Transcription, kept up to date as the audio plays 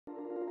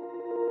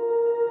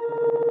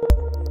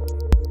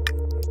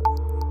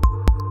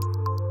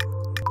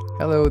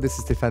Hello, this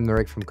is Stéphane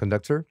Norek from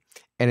Conduktor,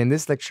 and in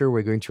this lecture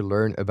we're going to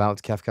learn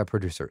about Kafka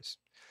Producers.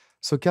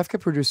 So Kafka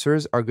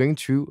Producers are going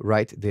to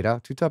write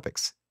data to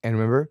topics, and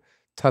remember,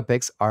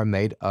 topics are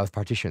made of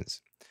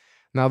partitions.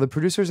 Now the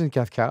producers in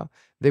Kafka,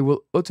 they will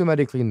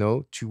automatically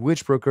know to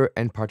which broker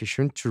and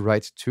partition to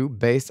write to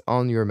based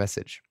on your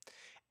message.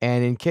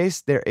 And in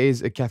case there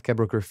is a Kafka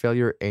broker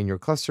failure in your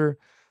cluster,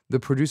 the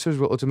producers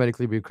will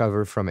automatically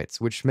recover from it,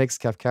 which makes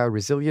Kafka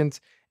resilient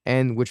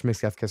and which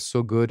makes Kafka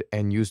so good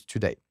and used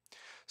today.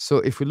 So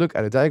if we look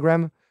at a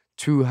diagram,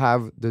 to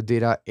have the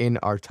data in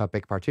our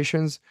topic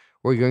partitions,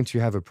 we're going to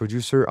have a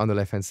producer on the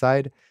left-hand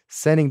side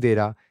sending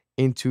data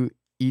into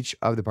each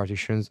of the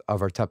partitions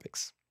of our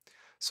topics.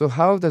 So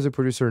how does a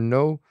producer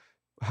know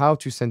how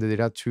to send the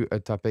data to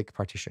a topic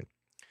partition?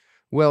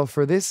 Well,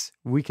 for this,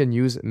 we can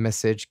use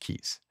message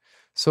keys.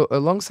 So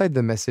alongside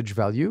the message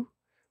value,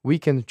 we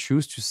can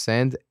choose to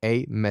send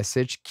a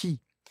message key.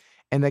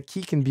 And that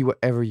key can be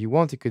whatever you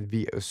want. It could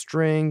be a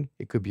string,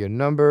 it could be a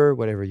number,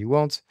 whatever you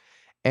want.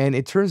 And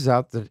it turns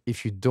out that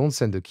if you don't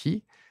send the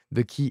key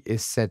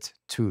is set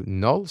to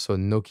null, so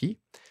no key,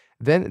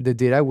 then the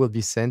data will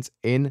be sent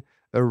in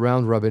a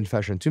round-robin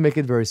fashion to make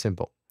it very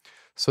simple.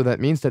 So that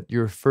means that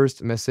your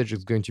first message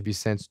is going to be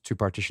sent to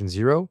partition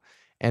 0,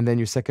 and then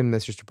your second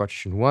message to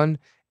partition 1,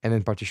 and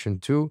then partition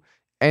 2,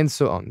 and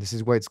so on. This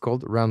is why it's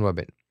called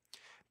round-robin.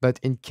 But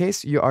in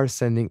case you are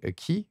sending a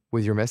key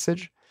with your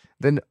message,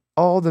 then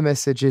all the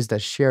messages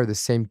that share the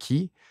same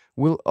key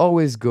will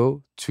always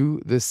go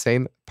to the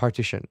same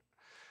partition.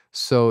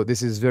 So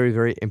this is very,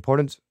 very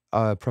important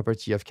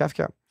property of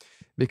Kafka,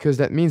 because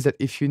that means that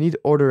if you need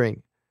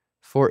ordering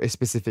for a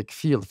specific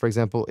field, for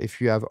example, if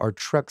you have our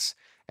trucks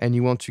and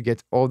you want to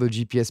get all the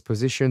GPS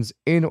positions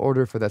in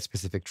order for that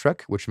specific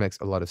truck, which makes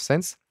a lot of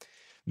sense,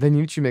 then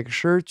you need to make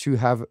sure to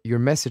have your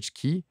message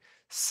key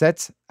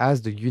set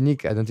as the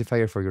unique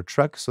identifier for your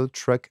truck, so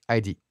truck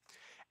ID.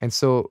 And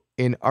so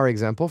in our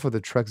example, for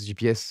the truck's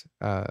GPS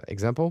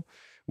example,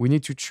 we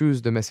need to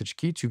choose the message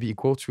key to be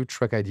equal to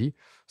truck ID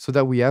so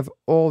that we have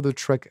all the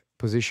truck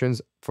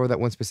positions for that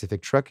one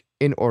specific truck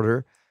in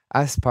order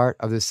as part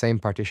of the same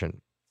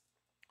partition.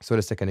 So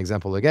let's take an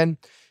example again.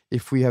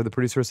 If we have the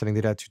producer sending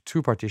data to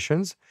two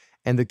partitions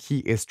and the key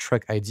is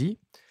truck ID,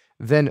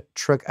 then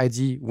truck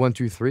ID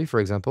 123, for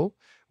example,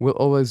 will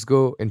always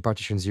go in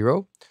partition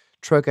 0.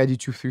 Truck ID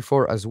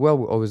 234 as well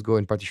will always go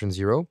in partition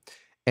 0.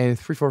 And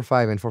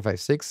 345 and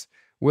 456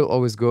 will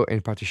always go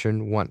in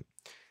partition 1.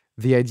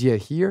 The idea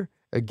here,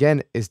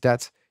 again, is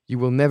that you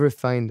will never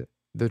find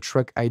the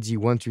truck ID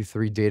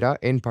 123 data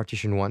in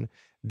partition 1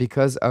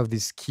 because of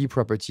this key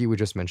property we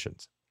just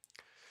mentioned.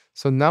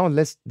 So now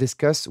let's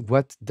discuss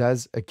what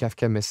does a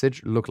Kafka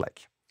message look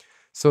like.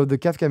 So the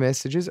Kafka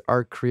messages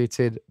are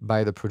created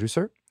by the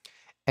producer,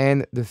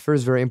 and the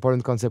first very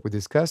important concept we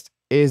discussed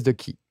is the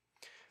key.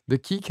 The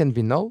key can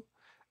be null,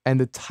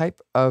 and the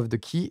type of the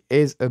key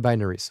is a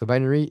binary. So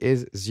binary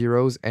is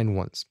zeros and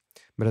ones.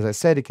 But as I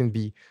said, it can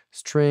be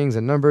strings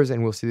and numbers,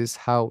 and we'll see this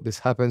how this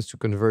happens to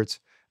convert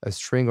a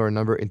string or a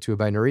number into a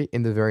binary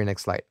in the very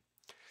next slide.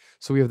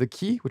 So we have the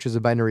key, which is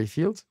a binary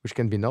field, which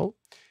can be null.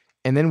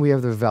 And then we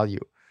have the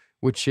value,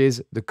 which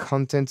is the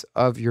content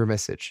of your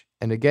message.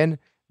 And again,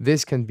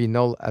 this can be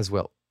null as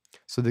well.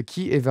 So the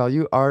key and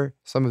value are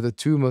some of the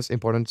two most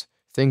important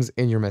things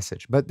in your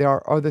message. But there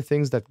are other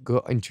things that go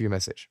into your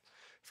message.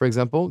 For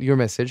example, your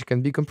message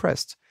can be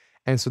compressed.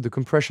 And so the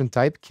compression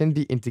type can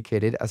be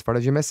indicated as part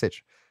of your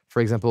message.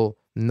 For example,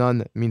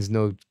 none means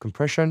no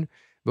compression,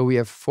 but we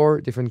have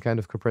 4 different kinds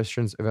of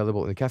compressions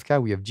available in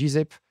Kafka. We have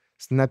gzip,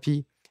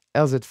 snappy,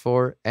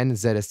 lz4, and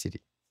zstd.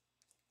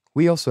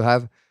 We also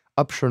have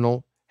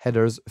optional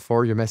headers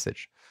for your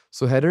message.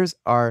 So headers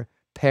are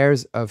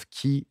pairs of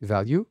key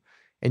value,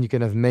 and you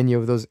can have many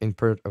of those in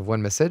part of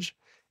one message.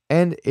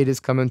 And it is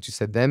common to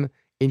set them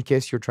in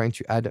case you're trying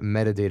to add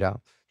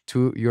metadata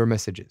to your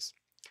messages.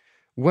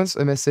 Once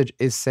a message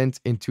is sent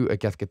into a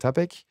Kafka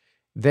topic,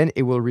 then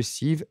it will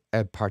receive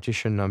a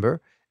partition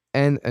number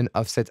and an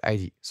offset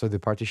ID. So the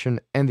partition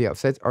and the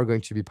offset are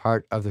going to be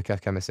part of the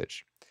Kafka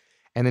message.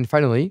 And then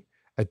finally,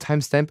 a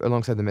timestamp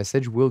alongside the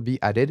message will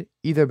be added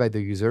either by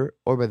the user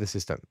or by the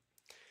system.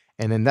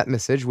 And then that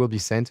message will be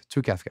sent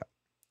to Kafka.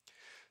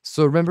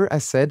 So remember I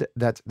said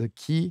that the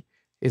key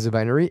is a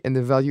binary and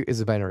the value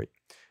is a binary.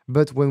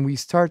 But when we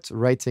start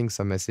writing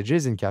some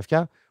messages in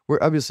Kafka,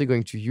 we're obviously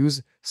going to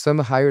use some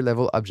higher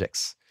level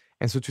objects.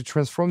 And so to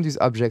transform these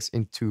objects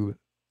into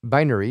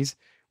binaries,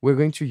 we're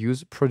going to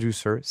use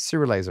producer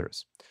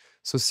serializers.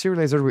 So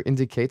serializers will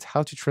indicate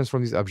how to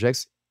transform these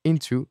objects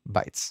into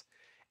bytes.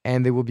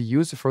 And they will be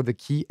used for the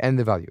key and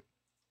the value.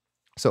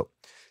 So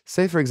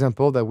say, for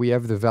example, that we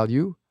have the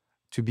value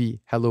to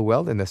be hello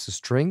world, and that's a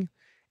string,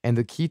 and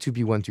the key to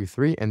be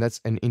 123, and that's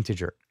an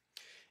integer.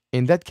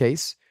 In that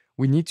case,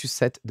 we need to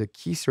set the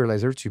key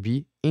serializer to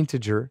be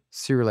integer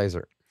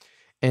serializer.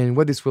 And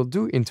what this will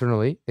do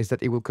internally is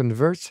that it will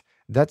convert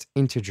that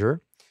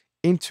integer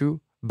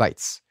into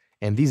bytes.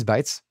 And these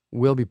bytes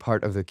will be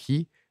part of the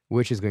key,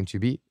 which is going to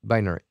be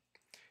binary.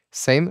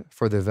 Same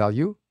for the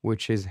value,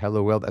 which is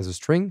hello world as a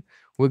string,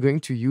 we're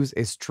going to use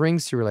a string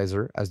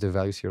serializer as the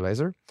value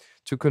serializer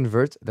to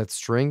convert that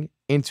string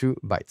into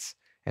bytes.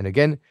 And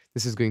again,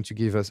 this is going to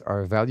give us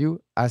our value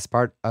as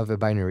part of a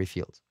binary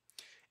field.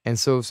 And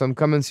so some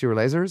common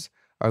serializers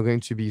are going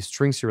to be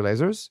string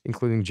serializers,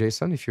 including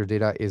JSON. If your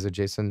data is a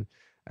JSON,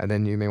 and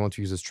then you may want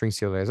to use a string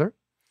serializer.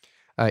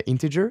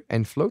 Integer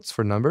and floats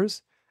for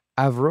numbers,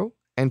 Avro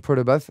and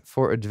protobuf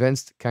for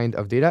advanced kind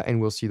of data,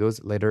 and we'll see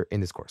those later in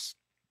this course.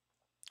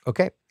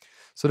 Okay,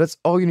 so that's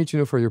all you need to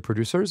know for your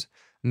producers.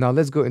 Now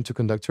let's go into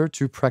Conduktor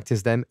to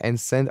practice them and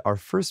send our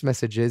first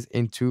messages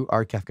into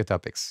our Kafka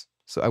topics.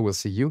 So I will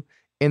see you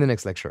in the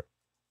next lecture.